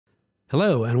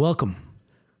Hello and welcome.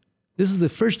 This is the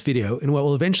first video in what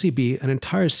will eventually be an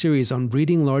entire series on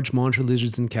breeding large monitor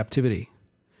lizards in captivity.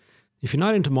 If you're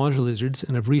not into monitor lizards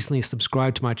and have recently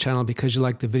subscribed to my channel because you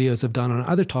like the videos I've done on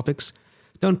other topics,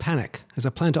 don't panic, as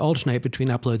I plan to alternate between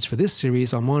uploads for this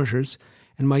series on monitors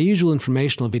and my usual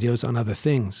informational videos on other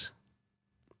things.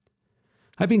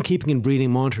 I've been keeping and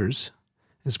breeding monitors,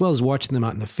 as well as watching them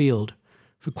out in the field,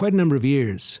 for quite a number of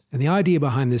years, and the idea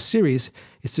behind this series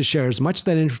is to share as much of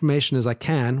that information as I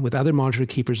can with other monitor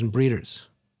keepers and breeders.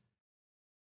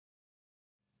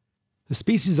 The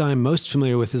species I am most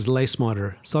familiar with is the lace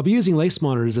monitor, so I'll be using lace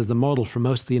monitors as the model for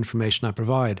most of the information I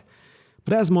provide.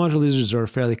 But as monitor lizards are a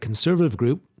fairly conservative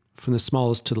group, from the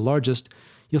smallest to the largest,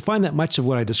 you'll find that much of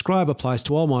what I describe applies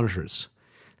to all monitors.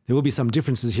 There will be some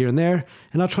differences here and there,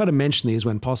 and I'll try to mention these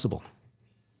when possible.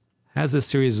 As this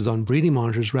series is on breeding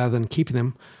monitors rather than keeping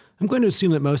them, I'm going to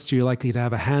assume that most of you are likely to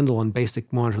have a handle on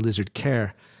basic monitor lizard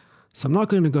care, so I'm not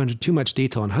going to go into too much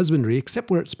detail on husbandry except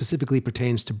where it specifically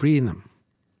pertains to breeding them.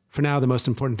 For now, the most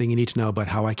important thing you need to know about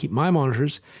how I keep my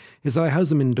monitors is that I house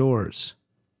them indoors.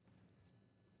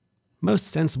 Most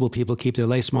sensible people keep their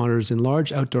lace monitors in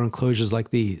large outdoor enclosures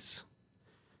like these,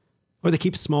 or they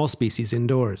keep small species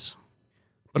indoors.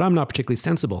 But I'm not particularly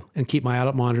sensible and keep my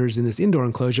adult monitors in this indoor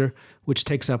enclosure, which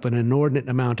takes up an inordinate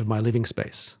amount of my living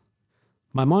space.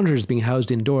 My monitors being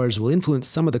housed indoors will influence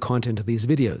some of the content of these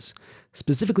videos,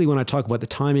 specifically when I talk about the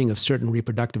timing of certain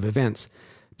reproductive events,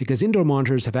 because indoor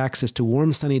monitors have access to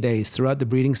warm sunny days throughout the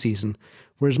breeding season,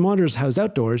 whereas monitors housed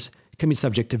outdoors can be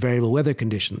subject to variable weather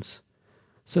conditions.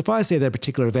 So if I say that a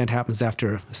particular event happens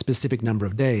after a specific number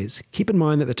of days, keep in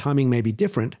mind that the timing may be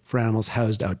different for animals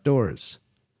housed outdoors.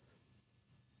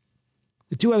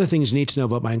 The two other things you need to know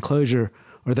about my enclosure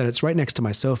are that it's right next to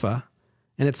my sofa,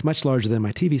 and it's much larger than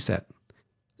my TV set.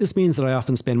 This means that I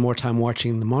often spend more time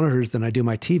watching the monitors than I do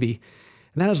my TV,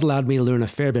 and that has allowed me to learn a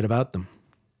fair bit about them.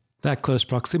 That close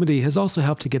proximity has also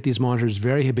helped to get these monitors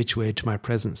very habituated to my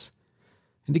presence.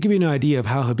 And to give you an idea of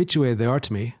how habituated they are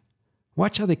to me,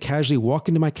 watch how they casually walk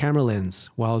into my camera lens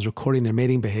while I was recording their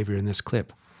mating behavior in this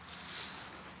clip.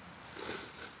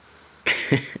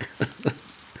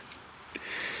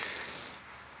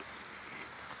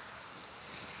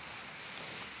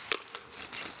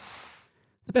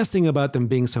 The best thing about them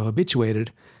being so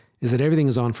habituated is that everything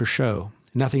is on for show,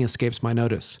 nothing escapes my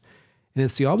notice, and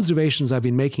it's the observations I've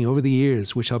been making over the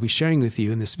years which I'll be sharing with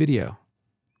you in this video.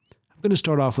 I'm going to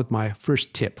start off with my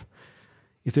first tip.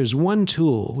 If there's one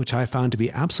tool which I found to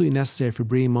be absolutely necessary for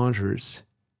breeding monitors,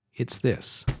 it's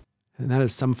this, and that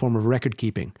is some form of record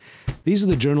keeping. These are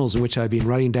the journals in which I've been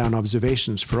writing down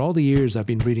observations for all the years I've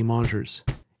been breeding monitors.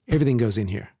 Everything goes in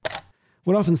here.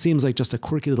 What often seems like just a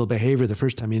quirky little behavior the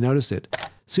first time you notice it,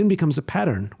 soon becomes a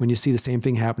pattern when you see the same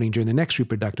thing happening during the next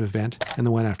reproductive event and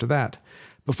the one after that.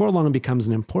 Before long, it becomes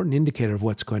an important indicator of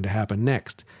what's going to happen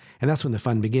next, and that's when the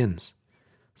fun begins.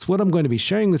 So what I'm going to be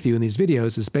sharing with you in these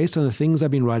videos is based on the things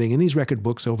I've been writing in these record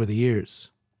books over the years.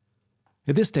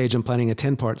 At this stage, I'm planning a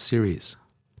 10-part series.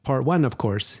 Part 1, of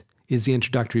course, is the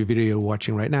introductory video you're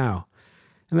watching right now,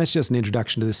 and that's just an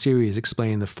introduction to the series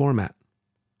explaining the format.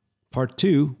 Part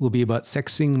 2 will be about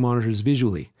sexing monitors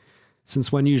visually, since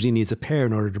one usually needs a pair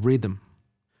in order to breed them.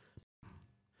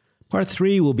 Part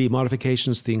 3 will be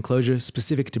modifications to the enclosure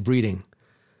specific to breeding,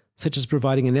 such as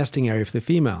providing a nesting area for the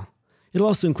female. It'll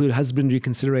also include husbandry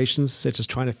considerations, such as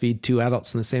trying to feed two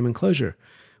adults in the same enclosure,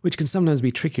 which can sometimes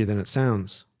be trickier than it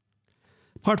sounds.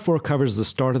 Part 4 covers the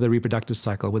start of the reproductive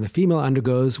cycle when the female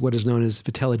undergoes what is known as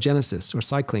vitellogenesis, or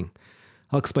cycling.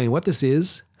 I'll explain what this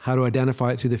is, how to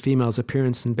identify it through the female's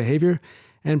appearance and behavior,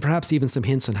 and perhaps even some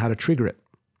hints on how to trigger it.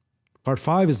 Part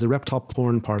 5 is the reptile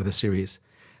porn part of the series.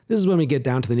 This is when we get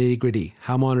down to the nitty-gritty,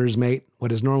 how monitors mate,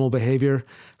 what is normal behavior,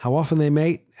 how often they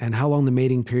mate, and how long the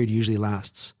mating period usually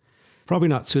lasts. Probably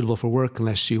not suitable for work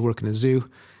unless you work in a zoo,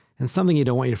 and something you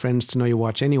don't want your friends to know you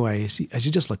watch anyway, as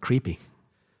you just look creepy.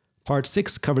 Part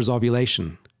 6 covers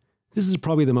ovulation. This is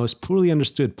probably the most poorly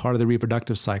understood part of the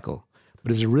reproductive cycle,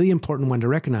 but is a really important one to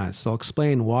recognize, so I'll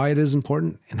explain why it is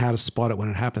important and how to spot it when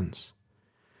it happens.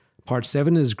 Part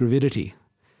 7 is gravidity.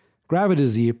 Gravid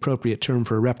is the appropriate term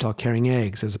for a reptile carrying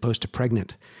eggs as opposed to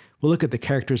pregnant. We'll look at the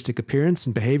characteristic appearance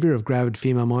and behavior of gravid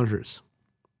female monitors.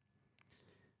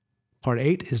 Part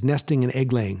 8 is nesting and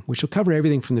egg laying, which will cover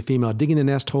everything from the female digging the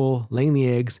nest hole, laying the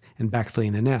eggs, and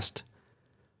backfilling the nest.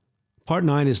 Part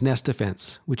 9 is nest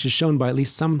defense, which is shown by at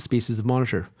least some species of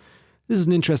monitor. This is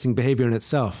an interesting behavior in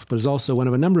itself, but is also one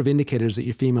of a number of indicators that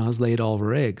your female has laid all of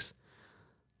her eggs.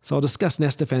 So I'll discuss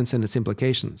nest defense and its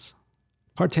implications.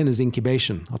 Part 10 is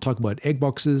incubation. I'll talk about egg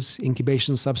boxes,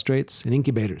 incubation substrates, and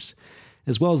incubators,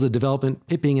 as well as the development,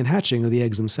 pipping, and hatching of the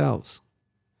eggs themselves.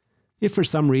 If for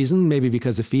some reason, maybe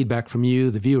because of feedback from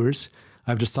you, the viewers,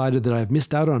 I've decided that I've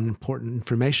missed out on important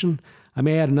information, I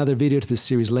may add another video to this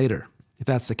series later. If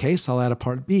that's the case, I'll add a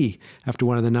part B after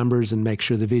one of the numbers and make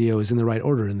sure the video is in the right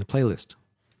order in the playlist.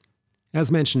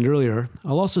 As mentioned earlier,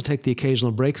 I'll also take the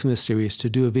occasional break from this series to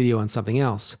do a video on something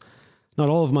else. Not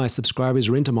all of my subscribers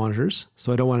are into monitors,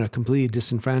 so I don't want to completely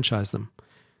disenfranchise them.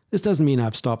 This doesn't mean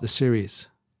I've stopped the series.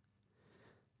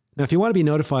 Now, if you want to be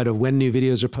notified of when new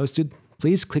videos are posted,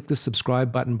 please click the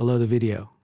subscribe button below the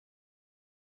video.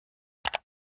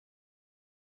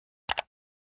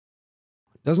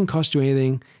 It doesn't cost you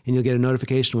anything, and you'll get a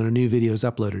notification when a new video is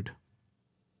uploaded.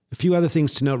 A few other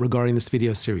things to note regarding this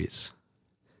video series.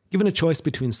 Given a choice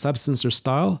between substance or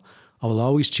style, I will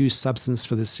always choose substance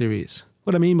for this series.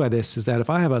 What I mean by this is that if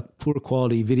I have a poor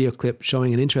quality video clip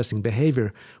showing an interesting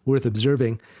behavior worth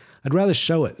observing, I'd rather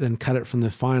show it than cut it from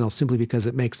the final simply because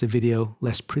it makes the video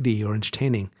less pretty or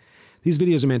entertaining. These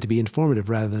videos are meant to be informative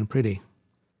rather than pretty.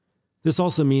 This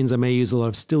also means I may use a lot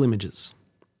of still images.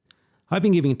 I've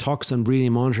been giving talks on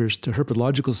breeding monitors to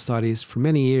herpetological societies for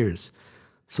many years,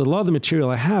 so a lot of the material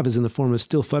I have is in the form of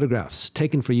still photographs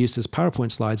taken for use as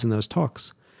PowerPoint slides in those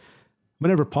talks.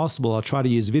 Whenever possible, I'll try to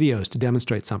use videos to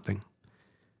demonstrate something.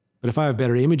 But if I have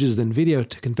better images than video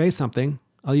to convey something,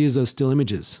 I'll use those still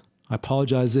images. I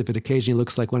apologize if it occasionally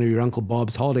looks like one of your Uncle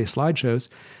Bob's holiday slideshows,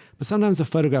 but sometimes a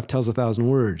photograph tells 1,000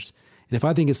 words, and if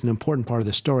I think it's an important part of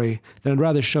the story, then I'd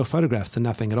rather show photographs than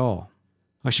nothing at all.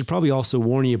 I should probably also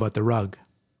warn you about the rug.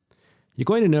 You're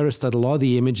going to notice that a lot of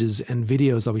the images and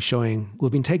videos I'll be showing will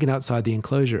have been taken outside the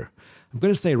enclosure. I'm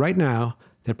going to say right now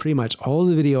that pretty much all of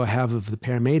the video I have of the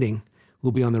pair mating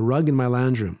will be on the rug in my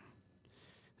lounge room.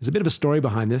 There's a bit of a story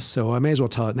behind this, so I may as well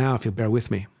tell it now if you'll bear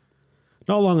with me.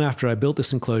 Not long after I built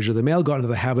this enclosure, the male got into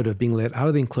the habit of being let out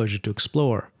of the enclosure to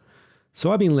explore.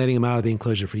 So I've been letting him out of the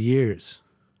enclosure for years.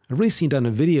 I've recently done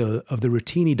a video of the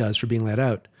routine he does for being let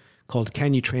out, called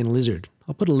Can You Train a Lizard?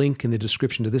 I'll put a link in the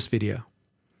description to this video.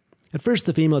 At first,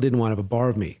 the female didn't want to have a bar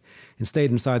of me and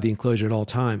stayed inside the enclosure at all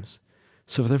times.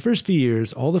 So for the first few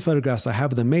years, all the photographs I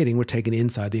have of them mating were taken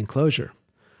inside the enclosure.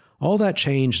 All that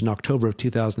changed in October of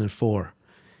 2004.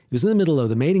 It was in the middle of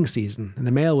the mating season, and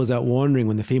the male was out wandering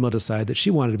when the female decided that she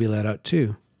wanted to be let out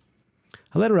too.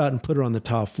 I let her out and put her on the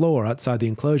tile floor outside the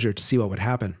enclosure to see what would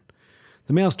happen.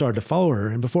 The male started to follow her,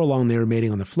 and before long they were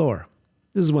mating on the floor.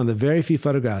 This is one of the very few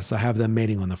photographs I have them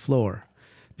mating on the floor,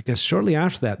 because shortly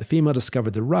after that the female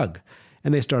discovered the rug,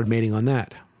 and they started mating on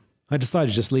that. I decided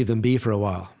to just leave them be for a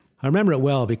while. I remember it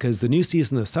well because the new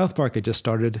season of South Park had just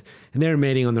started, and they were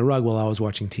mating on the rug while I was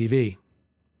watching TV.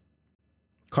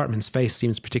 Cartman's face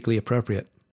seems particularly appropriate.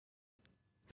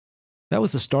 That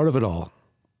was the start of it all,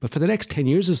 but for the next 10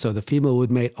 years or so the female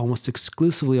would mate almost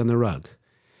exclusively on the rug.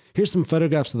 Here's some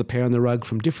photographs of the pair on the rug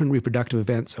from different reproductive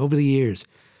events over the years.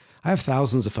 I have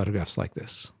thousands of photographs like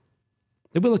this.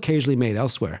 They will occasionally mate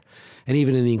elsewhere, and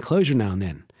even in the enclosure now and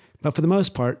then, but for the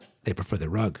most part, they prefer the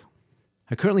rug.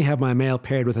 I currently have my male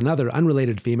paired with another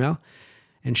unrelated female,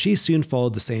 and she soon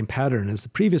followed the same pattern as the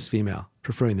previous female,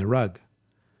 preferring the rug.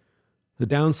 The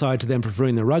downside to them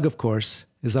preferring the rug, of course,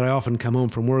 is that I often come home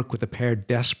from work with the pair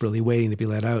desperately waiting to be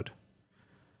let out.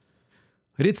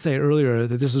 I did say earlier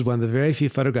that this is one of the very few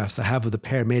photographs I have of the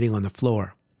pair mating on the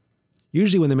floor.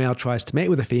 Usually when the male tries to mate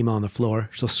with a female on the floor,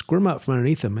 she'll squirm out from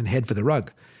underneath him and head for the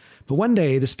rug. But one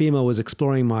day, this female was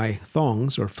exploring my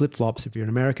thongs, or flip-flops if you're an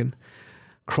American,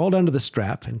 crawled under the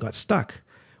strap and got stuck.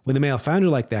 When the male found her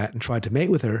like that and tried to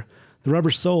mate with her, the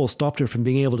rubber sole stopped her from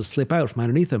being able to slip out from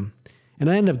underneath him,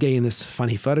 and I ended up getting this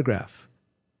funny photograph.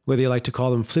 Whether you like to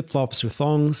call them flip-flops or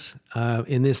thongs,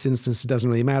 in this instance it doesn't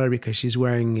really matter because she's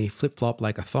wearing a flip-flop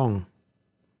like a thong.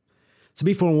 So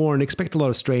be forewarned, expect a lot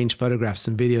of strange photographs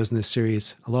and videos in this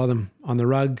series, a lot of them on the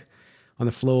rug, on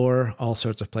the floor, all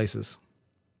sorts of places.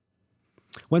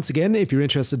 Once again, if you're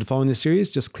interested in following this series,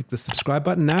 just click the subscribe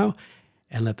button now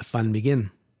and let the fun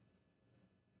begin.